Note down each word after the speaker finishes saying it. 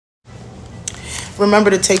Remember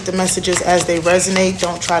to take the messages as they resonate.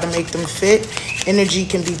 Don't try to make them fit. Energy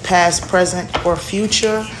can be past, present, or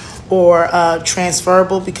future, or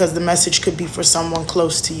transferable, because the message could be for someone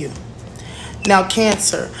close to you. Now,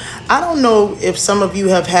 Cancer, I don't know if some of you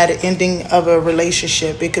have had an ending of a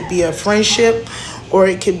relationship. It could be a friendship, or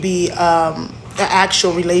it could be an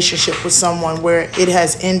actual relationship with someone where it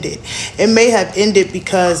has ended. It may have ended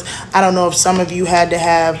because, I don't know if some of you had to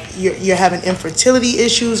have, you're having infertility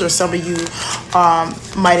issues, or some of you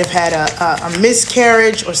might have had a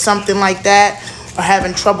miscarriage or something like that, or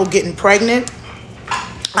having trouble getting pregnant.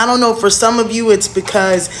 I don't know, for some of you it's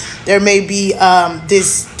because there may be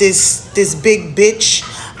this big bitch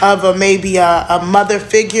of maybe a mother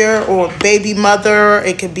figure or baby mother.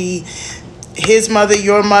 It could be his mother,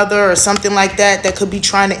 your mother, or something like that, that could be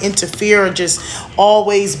trying to interfere, or just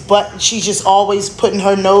always, but she's just always putting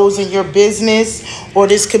her nose in your business. Or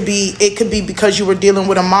it could be because you were dealing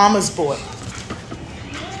with a mama's boy,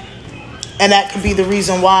 and that could be the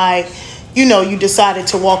reason why you decided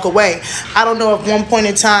to walk away. I don't know, at one point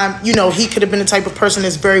in time, he could have been the type of person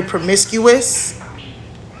that's very promiscuous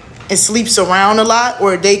and sleeps around a lot,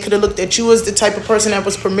 or they could have looked at you as the type of person that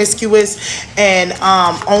was promiscuous and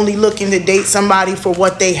only looking to date somebody for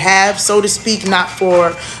what they have, so to speak, not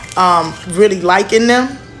for really liking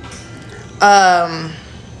them.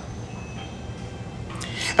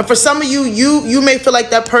 And for some of you, you may feel like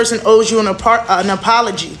that person owes you an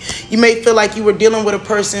apology. You may feel like you were dealing with a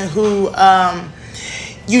person who, asked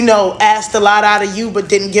a lot out of you but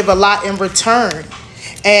didn't give a lot in return.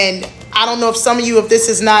 And I don't know if some of you, if this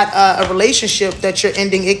is not a relationship that you're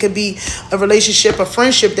ending, it could be a relationship, a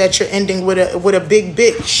friendship that you're ending with a big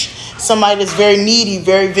bitch. Somebody that's very needy,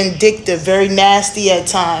 very vindictive, very nasty at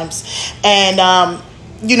times. And,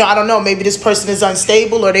 I don't know, maybe this person is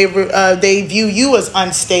unstable, or they view you as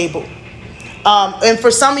unstable. And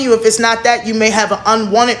for some of you, if it's not that, you may have an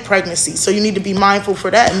unwanted pregnancy. So you need to be mindful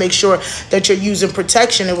for that and make sure that you're using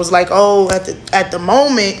protection. It was like, at the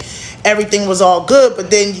moment, everything was all good, but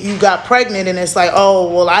then you got pregnant and it's like,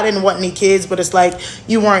 oh, well, I didn't want any kids, but it's like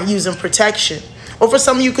you weren't using protection. Or for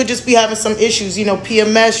some of you, could just be having some issues,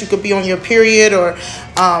 PMS, you could be on your period, or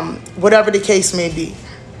whatever the case may be.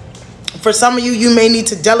 For some of you, you may need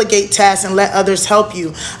to delegate tasks and let others help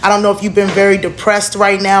you. I don't know if you've been very depressed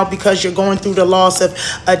right now because you're going through the loss of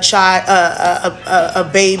a child, a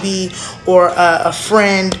baby, or a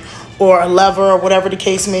friend, or a lover, or whatever the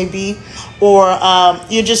case may be. Or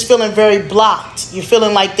you're just feeling very blocked. You're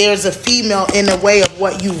feeling like there's a female in the way of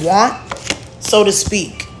what you want, so to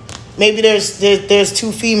speak. Maybe there's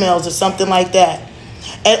two females or something like that.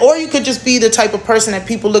 Or you could just be the type of person that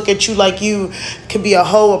people look at you like you could be a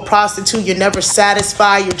hoe, a prostitute. You're never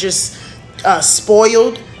satisfied. You're just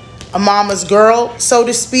spoiled, a mama's girl, so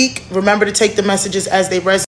to speak. Remember to take the messages as they resonate.